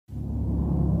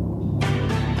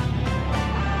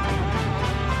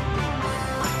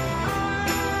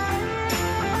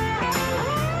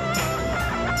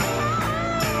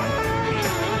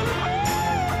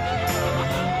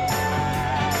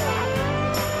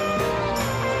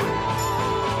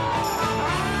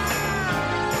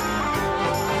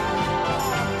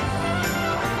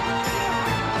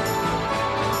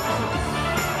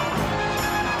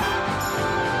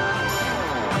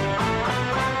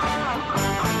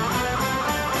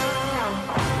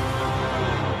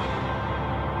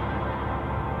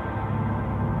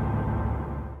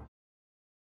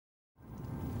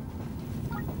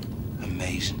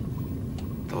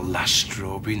last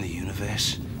strawberry in the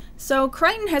universe. So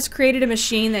Crichton has created a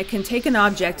machine that can take an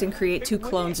object and create two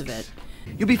clones of it.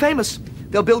 You'll be famous.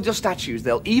 They'll build your statues.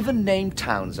 They'll even name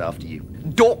towns after you.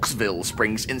 Dorksville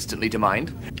springs instantly to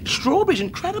mind. Strawberry's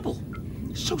incredible.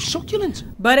 So succulent.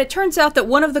 But it turns out that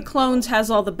one of the clones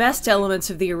has all the best elements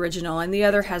of the original and the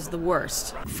other has the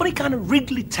worst. Funny kind of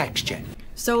wriggly texture.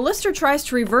 So Lister tries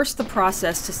to reverse the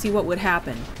process to see what would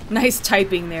happen. Nice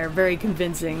typing there, very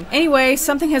convincing. Anyway,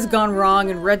 something has gone wrong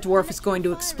and Red Dwarf is going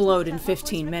to explode in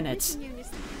 15 minutes.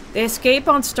 They escape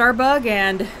on Starbug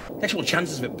and... The actual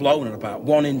chances of it blowing are about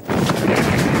 1 in...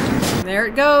 There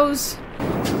it goes.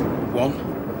 1.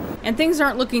 And things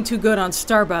aren't looking too good on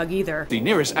Starbug either. The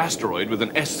nearest asteroid with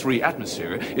an S3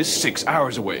 atmosphere is 6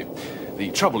 hours away. The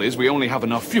trouble is we only have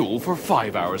enough fuel for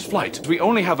 5 hours flight. We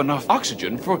only have enough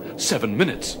oxygen for 7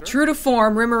 minutes. True to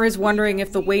form, Rimmer is wondering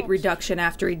if the weight reduction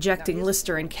after ejecting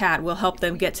Lister and Cat will help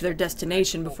them get to their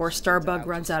destination before Starbug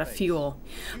runs out of fuel.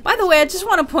 By the way, I just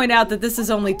want to point out that this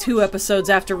is only 2 episodes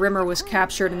after Rimmer was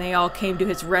captured and they all came to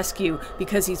his rescue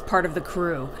because he's part of the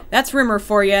crew. That's Rimmer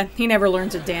for you. He never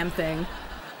learns a damn thing.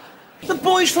 The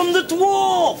boys from the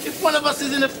Dwarf! If one of us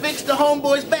is in a fix, the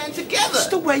homeboys band together. That's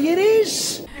the way it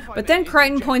is. But then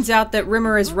Crichton points out that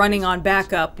Rimmer is running on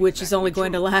backup, which is only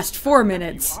going to last 4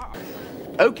 minutes.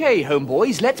 Okay,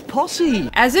 homeboys, let's posse.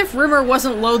 As if Rimmer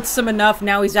wasn't loathsome enough,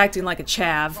 now he's acting like a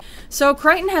chav. So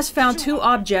Crichton has found 2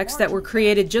 objects that were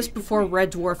created just before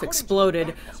Red Dwarf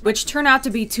exploded, which turn out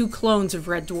to be 2 clones of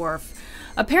Red Dwarf.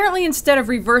 Apparently, instead of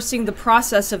reversing the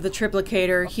process of the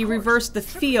triplicator, he reversed the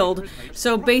field,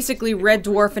 so basically Red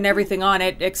Dwarf and everything on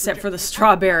it, except for the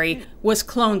strawberry, was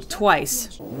cloned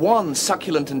twice. One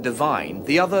succulent and divine,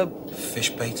 the other...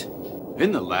 Fish bait.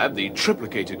 In the lab, the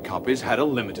triplicated copies had a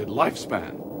limited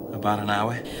lifespan. About an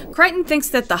hour. Crichton thinks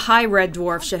that the high Red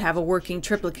Dwarf should have a working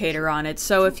triplicator on it,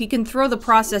 so if he can throw the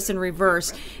process in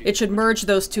reverse, it should merge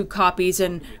those 2 copies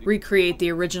and recreate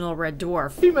the original Red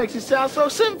Dwarf. He makes it sound so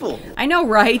simple. I know,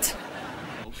 right?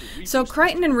 So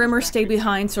Crichton and Rimmer stay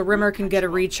behind so Rimmer can get a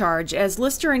recharge as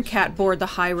Lister and Cat board the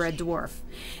high Red Dwarf.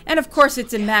 And of course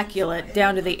it's immaculate,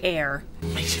 down to the air.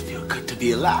 Makes you feel good to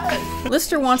be alive.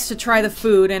 Lister wants to try the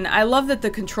food, and I love that the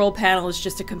control panel is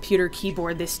just a computer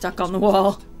keyboard they stuck on the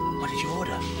wall. What did you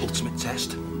order? Ultimate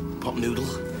test? Pot noodle?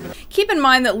 Keep in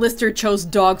mind that Lister chose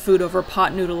dog food over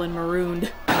pot noodle and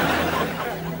marooned.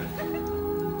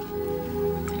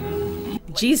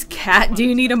 Geez, Cat, do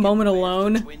you need a moment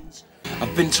alone?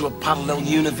 I've been to a parallel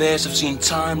universe, I've seen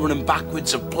time running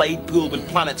backwards, I've played pool with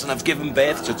planets and I've given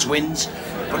birth to twins.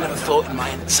 But I never thought in my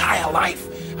entire life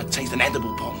I'd taste an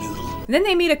edible pot noodle. Then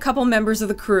they meet a couple members of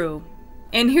the crew.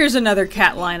 And here's another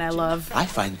Cat line I love. I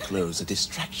find clothes a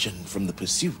distraction from the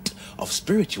pursuit of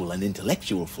spiritual and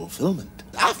intellectual fulfillment.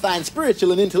 I find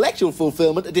spiritual and intellectual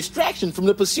fulfillment a distraction from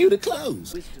the pursuit of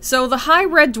clothes. So the high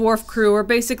Red Dwarf crew are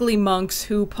basically monks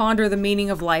who ponder the meaning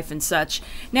of life and such.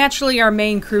 Naturally, our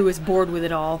main crew is bored with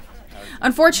it all.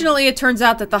 Unfortunately, it turns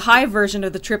out that the high version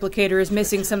of the triplicator is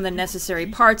missing some of the necessary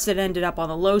parts that ended up on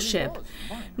the low ship.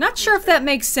 Not sure if that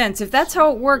makes sense. If that's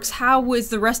how it works, how is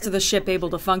the rest of the ship able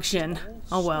to function?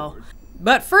 Oh well.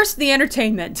 But first, the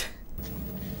entertainment.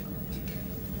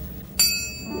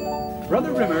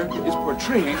 Brother Rimmer is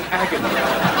portraying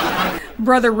agony.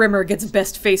 Brother Rimmer gets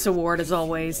Best Face Award as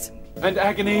always. And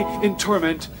agony in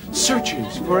torment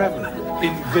searches forever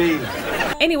in vain.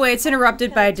 Anyway, it's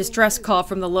interrupted by a distress call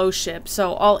from the low ship,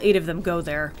 so all 8 of them go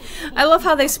there. I love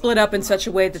how they split up in such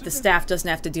a way that the staff doesn't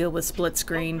have to deal with split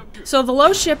screen. So the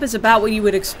low ship is about what you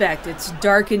would expect. It's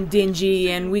dark and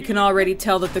dingy, and we can already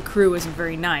tell that the crew isn't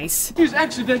very nice. He's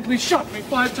accidentally shot me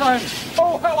 5 times.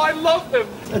 Oh, how I love him!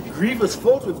 A grievous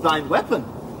fault with thine weapon.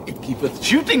 It keepeth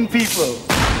shooting people.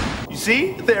 You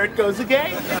see? There it goes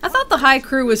again. I thought the high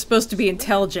crew was supposed to be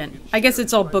intelligent. I guess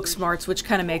it's all book smarts, which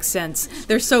kind of makes sense.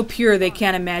 They're so pure they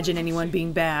can't imagine anyone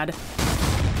being bad.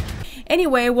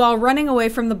 Anyway, while running away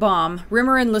from the bomb,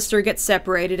 Rimmer and Lister get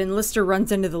separated and Lister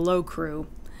runs into the low crew.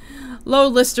 Low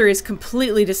Lister is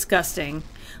completely disgusting.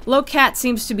 Low Cat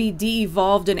seems to be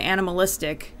de-evolved and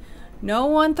animalistic. No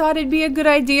one thought it'd be a good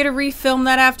idea to refilm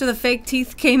that after the fake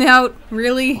teeth came out?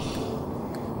 Really?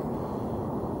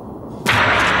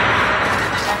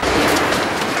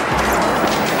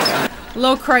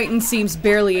 Low Crichton seems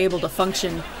barely able to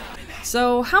function.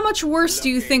 So, how much worse do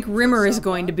you think Rimmer is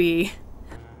going to be?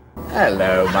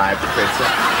 Hello, my princess.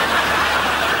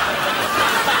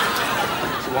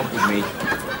 What with me?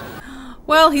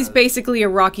 Well, he's basically a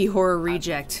Rocky Horror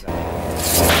reject.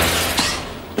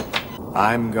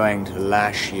 I'm going to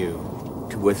lash you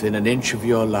to within an inch of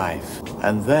your life,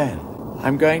 and then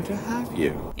I'm going to have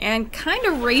you. And kind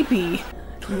of rapey.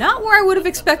 Not where I would have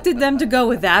expected them to go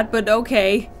with that, but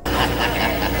okay.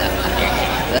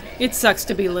 It sucks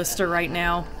to be Lister right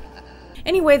now.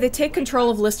 Anyway, they take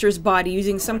control of Lister's body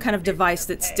using some kind of device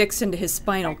that sticks into his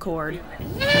spinal cord.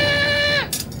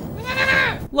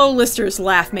 Low Lister's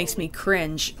laugh makes me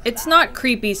cringe. It's not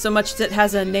creepy so much as it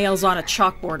has a nails on a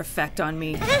chalkboard effect on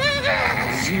me.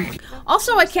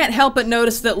 Also, I can't help but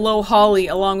notice that Low Holly,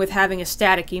 along with having a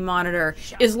staticky monitor,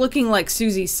 is looking like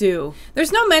Susie Sue.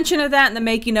 There's no mention of that in the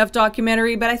making of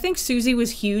documentary, but I think Susie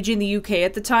was huge in the UK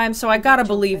at the time, so I gotta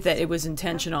believe that it was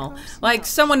intentional. Like,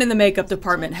 someone in the makeup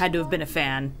department had to have been a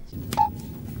fan.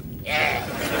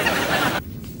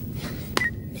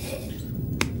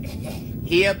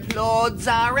 He applauds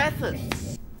our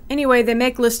efforts. Anyway, they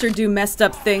make Lister do messed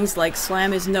up things like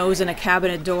slam his nose in a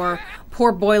cabinet door,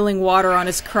 pour boiling water on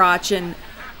his crotch, and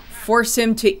force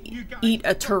him to eat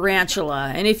a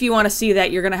tarantula. And if you want to see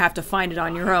that, you're gonna have to find it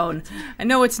on your own. I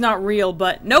know it's not real,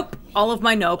 but nope, all of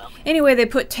my nope. Anyway, they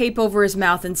put tape over his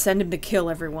mouth and send him to kill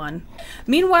everyone.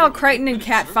 Meanwhile, Crichton and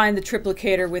Kat find the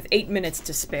triplicator with 8 minutes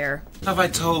to spare. Have I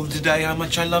told today how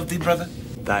much I love thee, brother?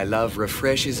 Thy love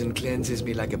refreshes and cleanses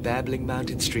me like a babbling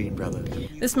mountain stream, brother.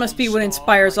 This must be what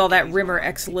inspires all that Rimmer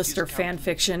x Lister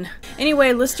fanfiction.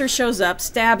 Anyway, Lister shows up,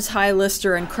 stabs High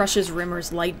Lister, and crushes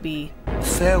Rimmer's light bee.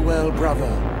 Farewell, brother.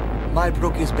 My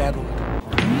brook is babbled.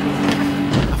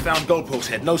 I found Goalpost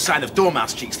Head. No sign of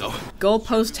Dormouse Cheeks, though.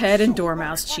 Goalpost Head and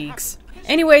Dormouse Cheeks.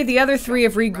 Anyway, the other three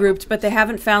have regrouped, but they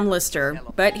haven't found Lister.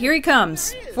 But here he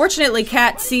comes. Fortunately,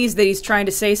 Kat sees that he's trying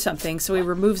to say something, so he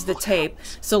removes the tape,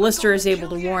 so Lister is able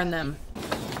to warn them.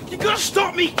 You gotta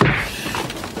stop me!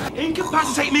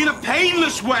 Incapacitate me in a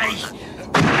painless way!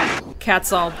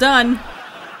 Kat's all done.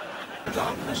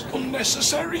 That was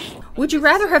unnecessary. Would you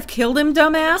rather have killed him,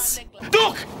 dumbass?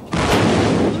 Duck!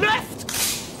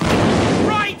 Left!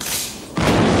 Right!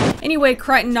 Anyway,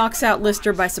 Crichton knocks out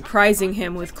Lister by surprising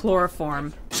him with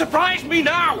chloroform. Surprise me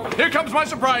now! Here comes my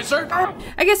surprise, sir.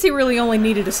 I guess he really only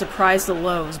needed to surprise the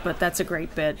Lows, but that's a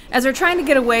great bit. As they're trying to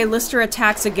get away, Lister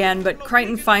attacks again, but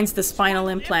Crichton finds the spinal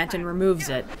implant and removes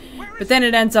it. But then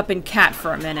it ends up in Kat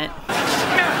for a minute.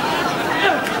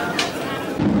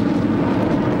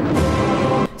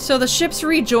 So the ships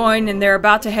rejoin, and they're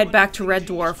about to head back to Red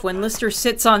Dwarf when Lister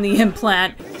sits on the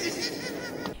implant,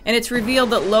 and it's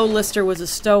revealed that Low Lister was a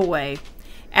stowaway.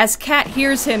 As Kat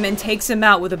hears him and takes him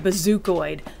out with a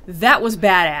bazookoid. That was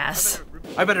badass.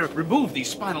 I better remove the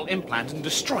spinal implant and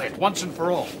destroy it once and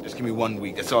for all. Just give me 1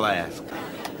 week, that's all I ask.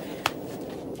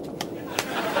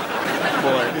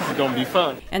 Boy, this is gonna be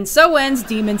fun. And so ends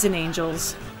Demons and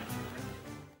Angels.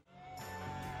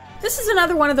 This is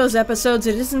another one of those episodes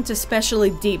that isn't especially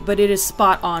deep, but it is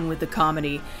spot on with the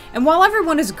comedy. And while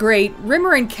everyone is great,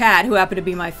 Rimmer and Kat, who happen to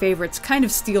be my favorites, kind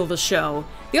of steal the show.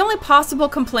 The only possible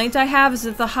complaint I have is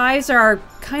that the highs are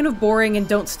kind of boring and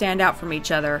don't stand out from each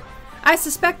other. I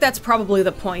suspect that's probably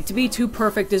the point. To be too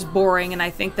perfect is boring, and I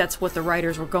think that's what the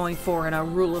writers were going for in a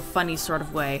rule of funny sort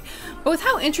of way. But with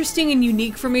how interesting and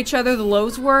unique from each other the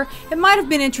lows were, it might have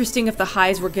been interesting if the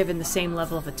highs were given the same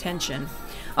level of attention.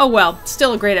 Oh well,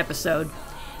 still a great episode.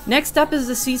 Next up is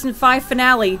the Season 5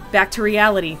 finale, Back to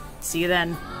Reality. See you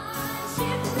then.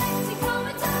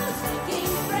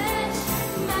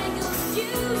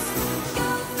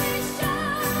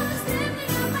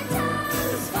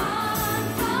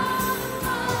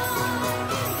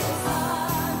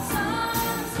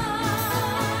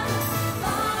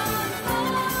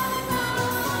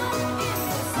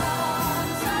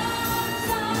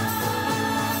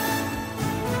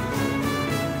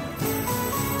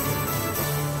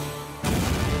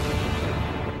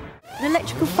 An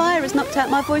electrical fire has knocked out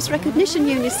my voice recognition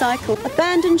unicycle.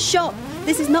 Abandoned shop.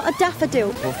 This is not a daffodil.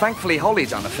 Well, thankfully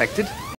Holly's unaffected.